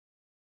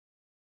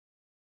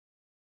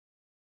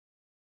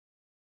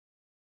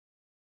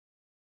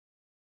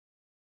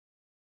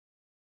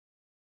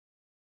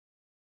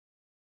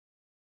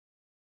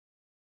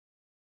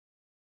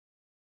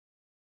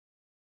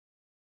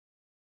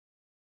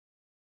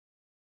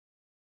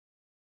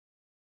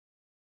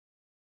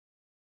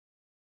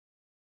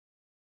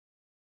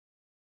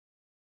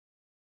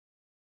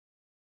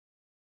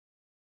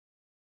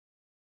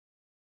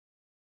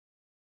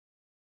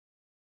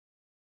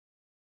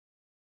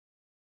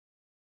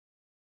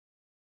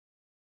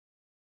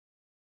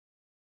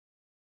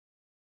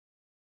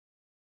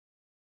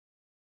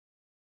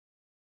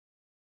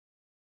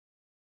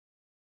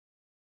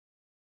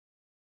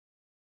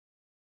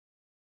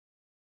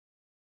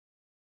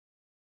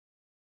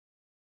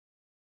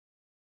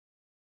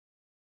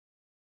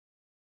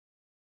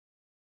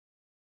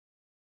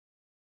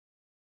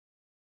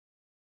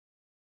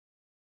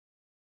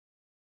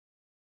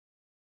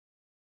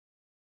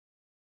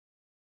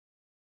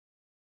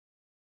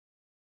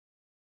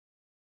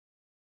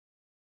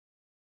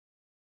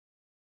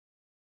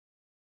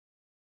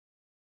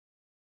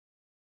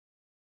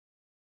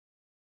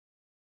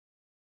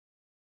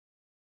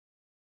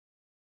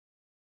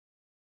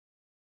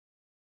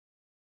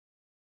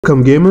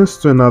Welcome gamers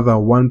to another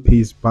One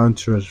Piece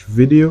Bounty Rush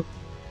video.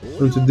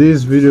 In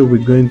today's video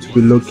we're going to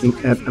be looking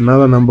at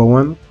another number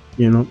one.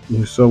 You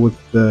saw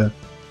with the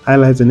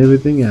highlights and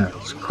everything. Yeah,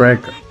 it's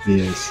Cracker.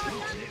 Yes.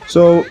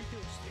 So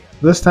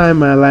this time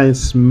my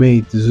alliance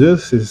mate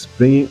Zeus is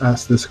bringing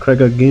us this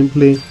Cracker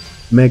gameplay,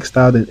 maxed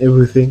out and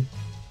everything.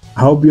 I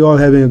hope you're all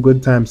having a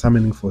good time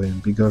summoning for him,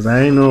 because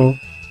I know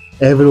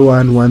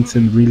everyone wants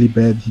him really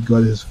bad. He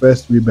got his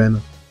first rebanner,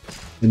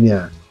 and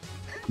yeah,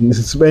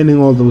 he's spending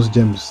all those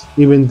gems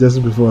even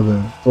just before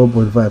the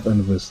 4.5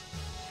 anniversary.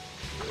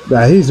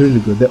 Yeah, he's really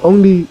good. The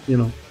only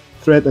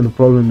threat and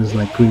problem is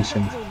like Green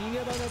Shanks.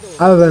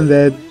 Other than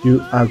that,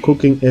 you are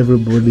cooking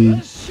everybody,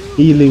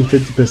 healing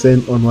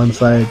 50% on one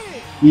side,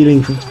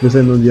 healing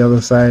 50% on the other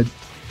side,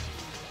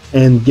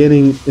 and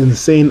getting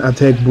insane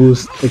attack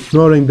boost,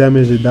 ignoring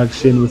damage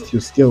reduction with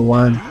your skill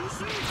 1.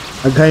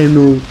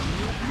 Akainu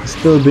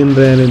still been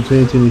there in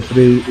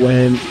 2023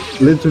 when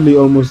literally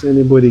almost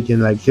anybody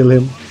can like kill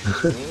him.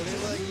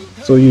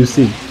 So you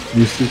see.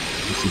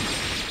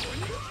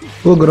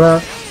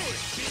 Ugra,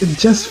 it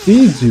just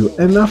feeds you,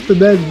 and after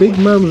that Big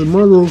Mom's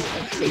model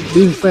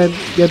being fed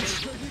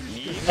gets,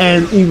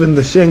 and even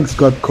the Shanks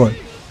got caught.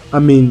 I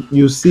mean,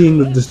 you're seeing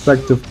the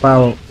destructive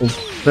power of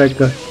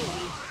Cracker.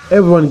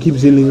 Everyone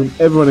keeps healing him,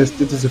 everyone has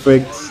status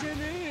effects.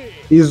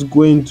 He's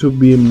going to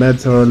be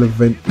meta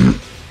relevant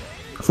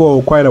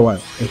for quite a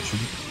while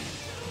actually.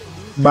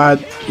 But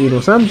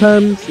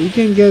sometimes he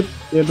can get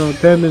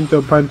turned into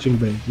a punching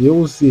bag. You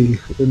will see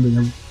in the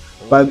game.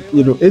 But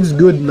it's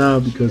good now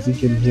because he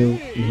can heal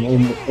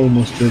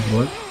almost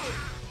everyone.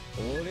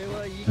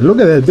 And look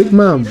at that, Big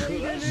Mom.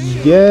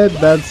 Get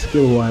that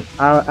skill 1.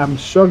 I'm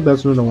shocked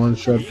that's not a one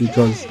shot,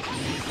 because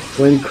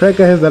when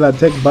Cracker has that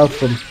attack buff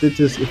from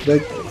status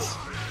effects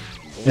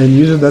and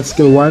uses that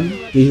skill 1,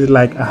 he's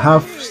like a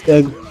half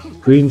stack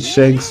Green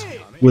Shanks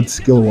with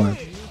skill 1.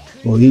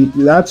 Well,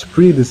 that's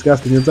pretty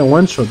disgusting. It's a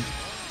one shot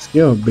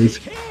skill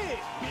basically.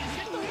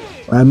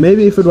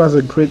 Maybe if it was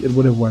a crit it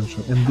would have one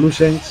shot. And Blue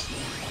Shanks,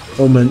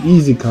 oh man,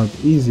 easy count,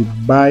 easy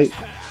buy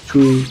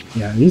 2.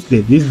 Yeah, he's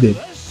dead.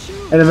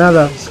 And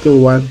another skill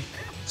 1,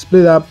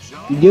 split up.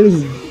 You're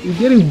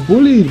getting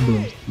bullied,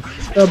 bro.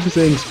 Stop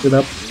saying split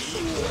up.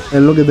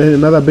 And look at that,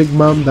 another Big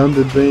Mom down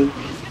the drain.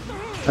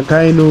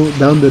 Akainu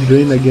down the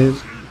drain again.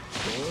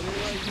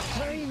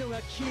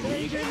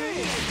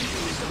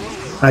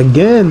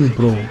 Again,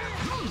 bro.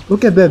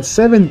 Look at that,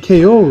 7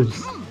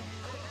 KOs.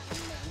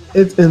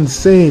 It's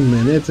insane,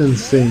 man. It's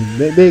insane.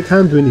 They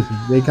can't do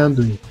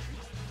anything.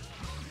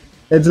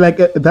 It's like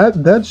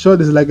that shot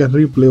is like a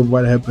replay of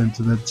what happened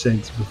to that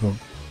Shanks before.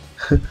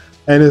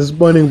 And it's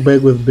spawning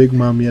back with Big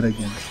Mom yet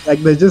again.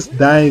 Like they're just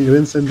dying,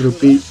 rinse and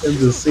repeat in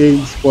the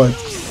same spot.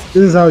 This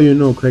is how you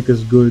know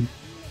Cracker's good.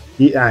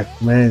 He act,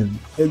 man.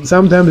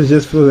 Sometimes it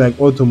just feels like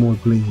auto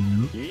mode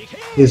playing,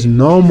 His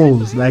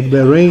normals, like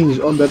the range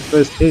on that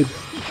first hit,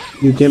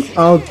 you can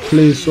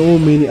outplay so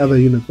many other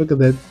units. Look at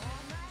that.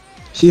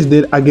 She's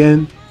dead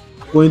again.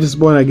 Going to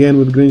spawn again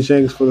with Green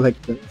Shanks for like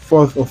the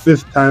 4th or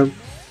 5th time.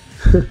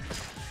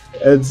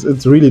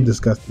 It's really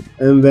disgusting.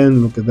 And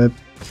then look at that.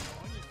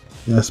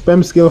 Yeah,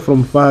 spam skill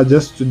from far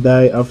just to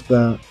die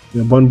after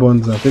your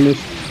bonbons are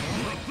finished.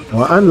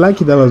 Well,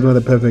 unlucky that was not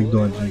a perfect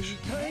dodge actually.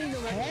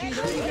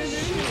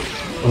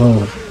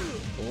 Oh,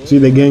 see,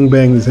 the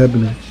gangbang is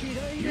happening.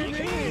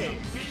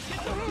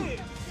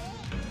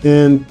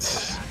 And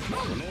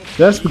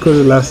just because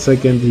the last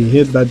second he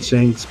hit that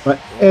Shanks, but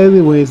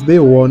anyways they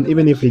won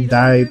even if he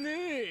died.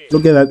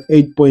 Look at that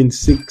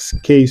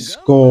 8.6k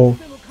score,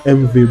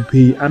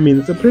 MVP. I mean,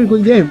 it's a pretty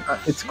good game.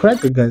 It's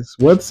Cracker, guys.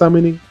 Worth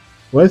summoning,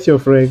 worth your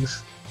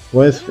frags,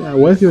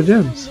 worth your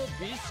gems.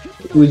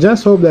 We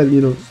just hope that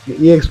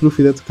the EX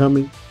Luffy that's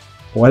coming,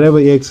 whatever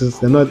EXs,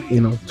 they're not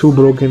too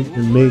broken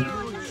and make,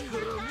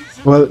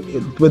 well,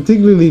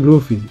 particularly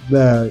Luffy.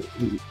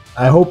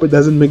 I hope it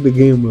doesn't make the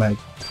game like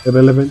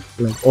irrelevant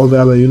like all the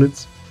other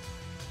units.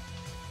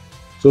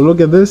 So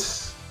look at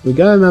this. We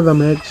got another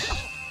match.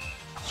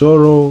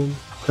 Zoro,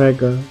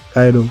 Cracker,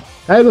 Kaido.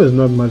 Kaido is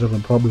not much of a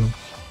problem.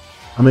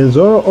 I mean,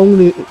 Zoro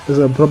only is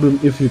a problem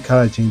if you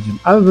color change him.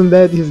 Other than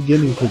that, he's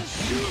getting cooked.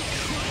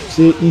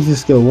 See, easy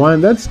skill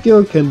 1. That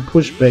skill can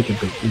push back a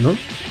bit,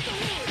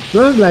 It's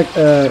not like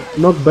a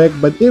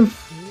knockback, but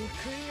if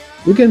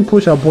you can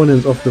push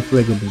opponents off the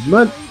flag a bit.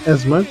 Not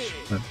as much,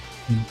 but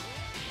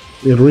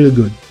they're really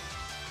good.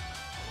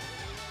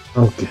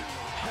 Okay.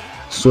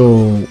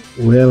 So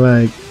we're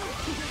like,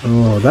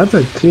 oh, that's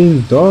a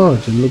clean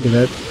dodge, and look at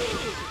that,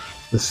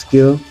 the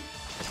skill.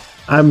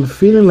 I'm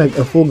feeling like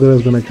a full girl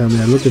is gonna come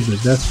here. Look at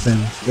this, that's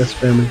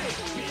spamming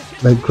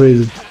like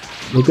crazy.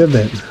 Look at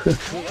that.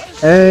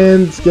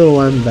 And skill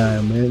 1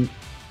 die, man.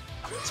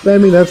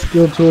 Spamming that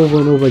skill 2 over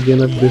and over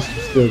again at this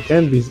skill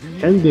can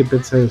be a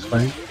bit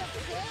satisfying,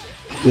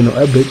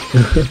 a bit.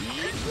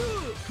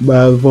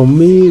 But for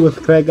me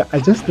with Cracker, I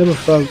just never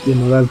felt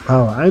that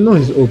power. I know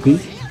he's OP,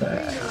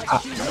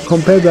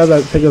 compared to other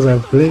attackers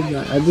I've played,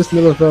 I just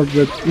never felt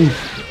that.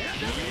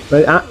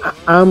 But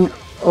I'm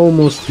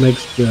almost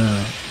maxed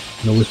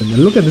with him.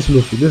 And look at this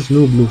Luffy, this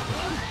noob Luffy.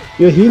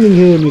 You're healing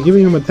him, you're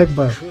giving him a tech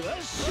buff.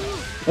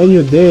 and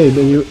you're dead,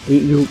 and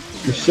you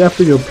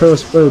shafted your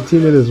Perospero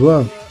teammate as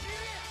well.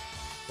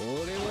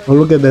 Oh,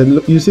 look at that!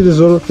 Look, you see the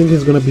Zoro think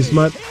he's gonna be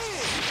smart?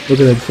 Look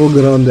at that, full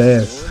good on the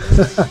ass.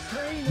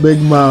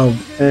 Big Mom,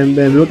 and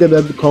then look at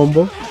that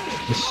combo.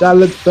 The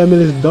Charlotte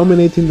family is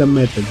dominating the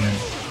meta,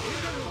 guys.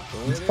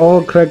 It's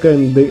all Cracker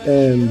and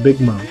Big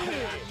Mom.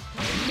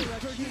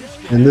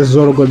 And this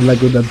Zoro got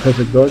like with that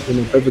perfect dodge,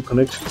 perfect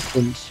connection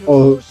from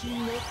all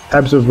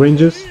types of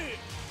ranges.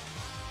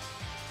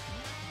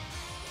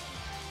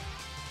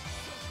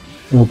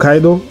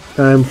 Hokkaido,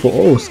 time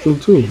for skill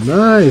 2.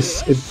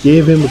 Nice! It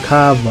gave him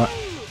cover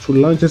to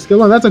launch his skill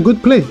 1. That's a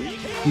good play.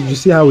 Did you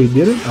see how he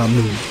did it? I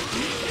mean,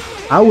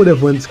 I would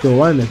have went skill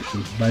 1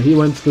 actually, but he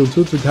went skill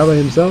 2 to cover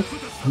himself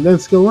and then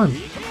skill 1.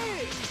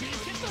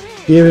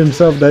 Gave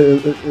himself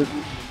that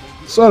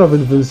sort of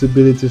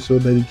invincibility so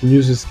that he can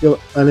use his skill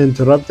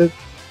uninterrupted.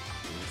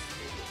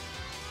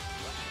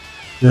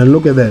 Now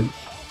look at that.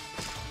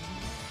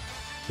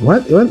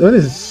 What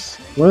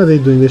are they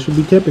doing? They should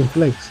be keeping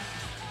flex.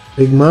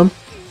 Big Mom.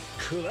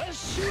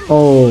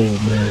 Oh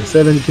man,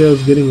 7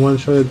 kills, getting one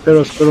shot.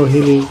 Perospero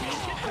healing.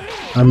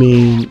 I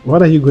mean,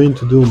 what are you going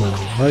to do, man?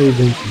 What are you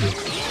going to do?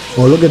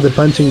 Oh, look at the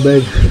punching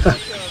bag.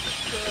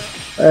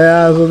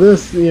 Yeah, so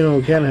this,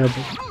 can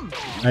happen.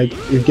 Like,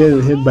 you're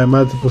getting hit by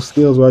multiple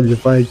skills while you're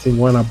fighting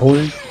one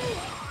opponent.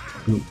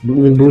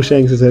 Even Blue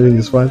Shanks is having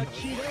his fun.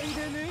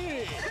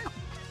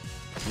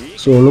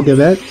 So look at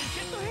that.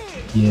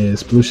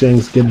 Yes, Blue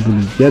Shanks get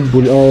bullied. Get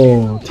bullied.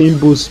 Oh, team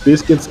boost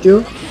biscuit skill.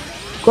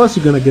 Of course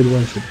you're gonna get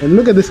one shot. And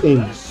look at this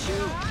aim.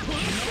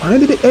 Why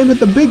did it aim at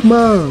the Big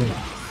Mom?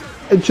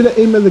 It should have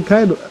aimed at the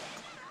Kaido.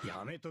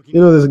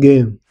 This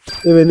game,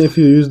 even if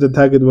you use the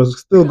target, was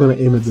still gonna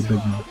aim at the Big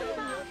Mom.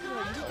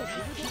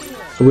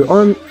 So we're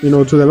on,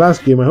 to the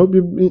last game. I hope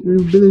you've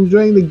been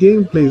enjoying the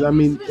gameplays. I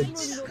mean,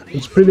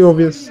 it's pretty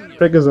obvious.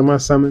 Cracker's a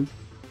must summon.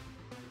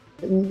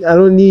 I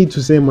don't need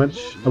to say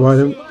much about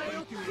him.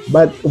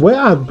 But where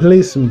I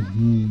place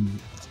him,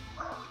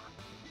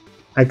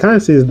 I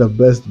can't say it's the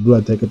best blue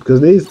attacker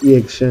because there is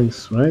EX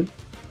Shanks, right?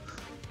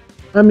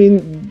 I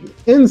mean,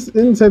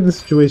 inside the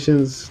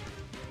situations,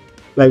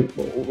 like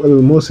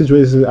most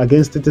situations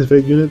against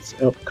statistic units,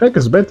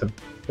 Cracker's better,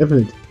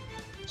 definitely.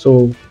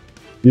 So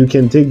you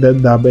can take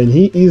that dub, and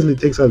he easily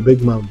takes out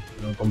Big Mom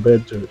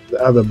compared to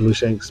the other blue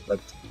Shanks. But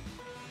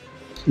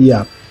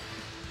yeah,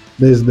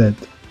 there's that.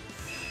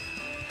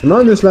 And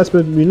on this last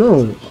bit,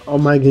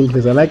 on my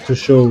gameplays, I like to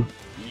show,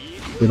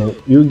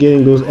 you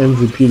getting those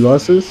MVP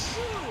losses.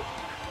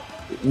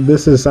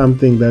 This is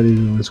something that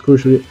is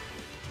crucial.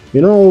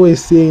 You're not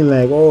always seeing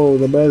like, oh,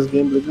 the best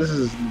gameplay. This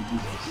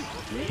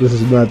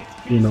is not,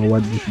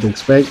 what you should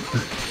expect.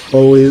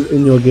 Always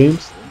in your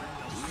games,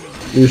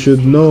 you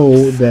should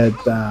know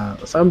that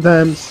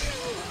sometimes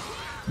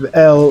the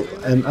L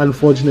and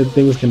unfortunate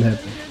things can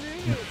happen.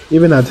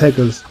 Even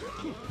attackers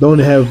don't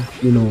have,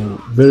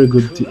 very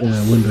good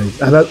win rates.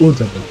 That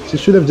Ulta, she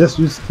should have just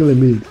used skill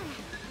immediately.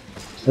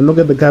 And look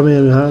at the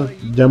Kamehameha,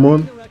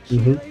 Jamon.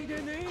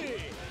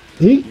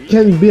 He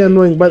can be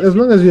annoying, but as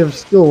long as you have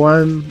skill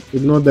 1,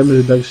 ignore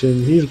damage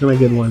reduction, he's gonna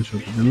get one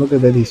shot. And look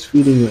at that, he's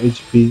feeding your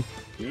HP.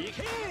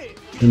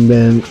 And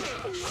then,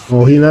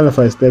 he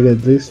nullifies stagger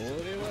at least.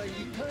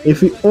 If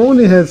he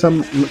only had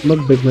some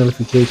knockback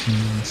nullification,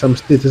 some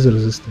status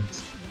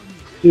resistance,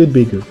 he would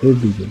be good.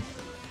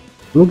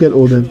 Look at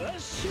Oden.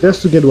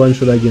 Just to get one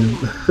shot again.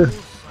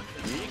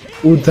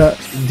 Uta,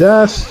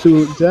 just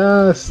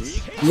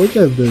look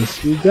at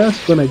this. You're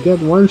just gonna get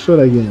one shot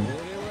again.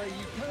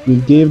 We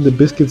gave the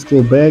biscuit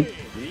skill back,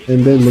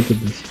 and then look at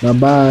this. Bye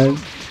bye.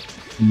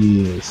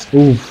 Yes.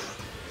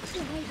 Oof.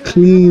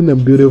 Clean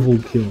and beautiful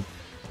kill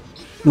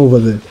over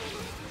there.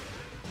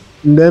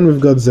 And then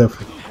we've got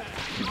Zephyr.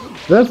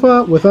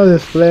 Zephyr without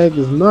his flag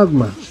is not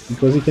much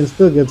because he can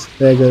still get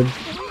staggered.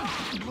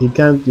 He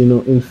can't,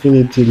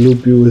 infinity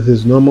loop you with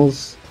his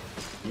normals.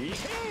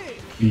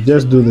 You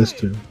just do this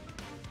too.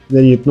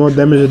 Then you ignore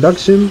damage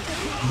reduction,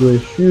 do a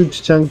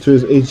huge chunk to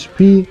his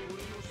HP.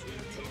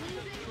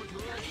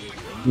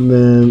 And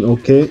then,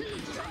 okay.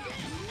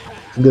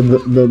 Get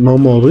the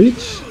normal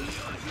reach.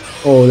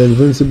 Oh, the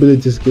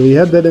invincibility skill. He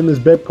had that in his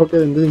back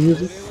pocket and didn't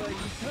use it.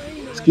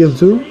 Skill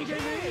 2.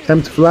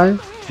 Time to fly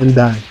and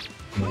die.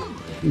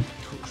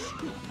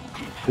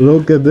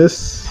 Look at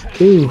this.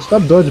 King,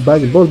 stop dodge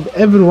back.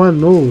 Everyone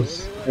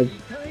knows. Like,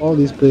 all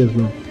these players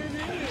know.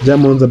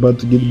 Jamon's about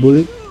to get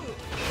bullied.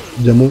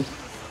 Jamon.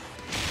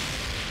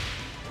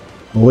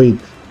 Oh, wait.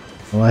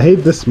 Oh, I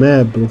hate this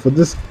map, bro. For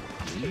this,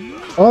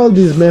 all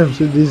these maps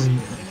with these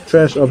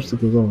trash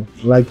obstacles. Oh,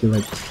 I like it.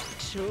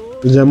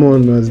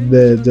 Jamon was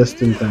there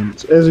just in time.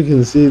 So as you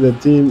can see, the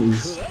team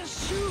is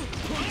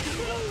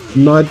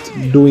not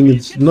pulling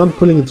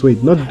its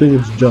weight, not doing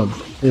its job.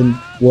 And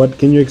what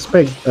can you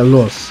expect? A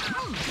loss.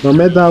 No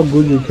matter how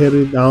good you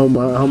carried, how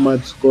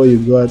much score you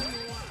got,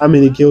 how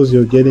many kills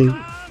you're getting,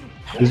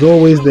 it's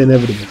always the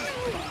inevitable.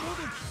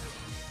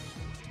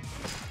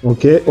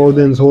 Okay,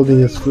 Oden's holding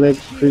his flag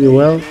pretty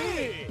well.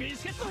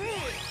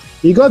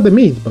 He got the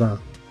meat, bruh.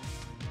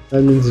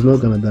 That means he's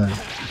not gonna die.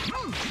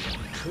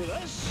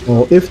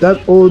 Or if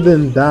that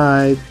Odin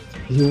died,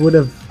 he would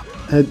have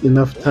had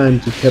enough time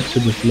to capture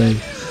the flame.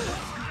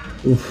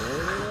 Oof.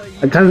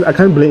 I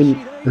can't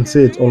blame and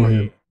say it's all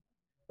him.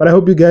 But I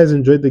hope you guys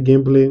enjoyed the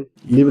gameplay.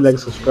 Leave a like,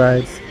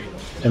 subscribe,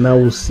 and I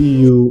will see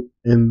you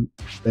in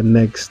the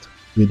next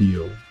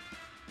video.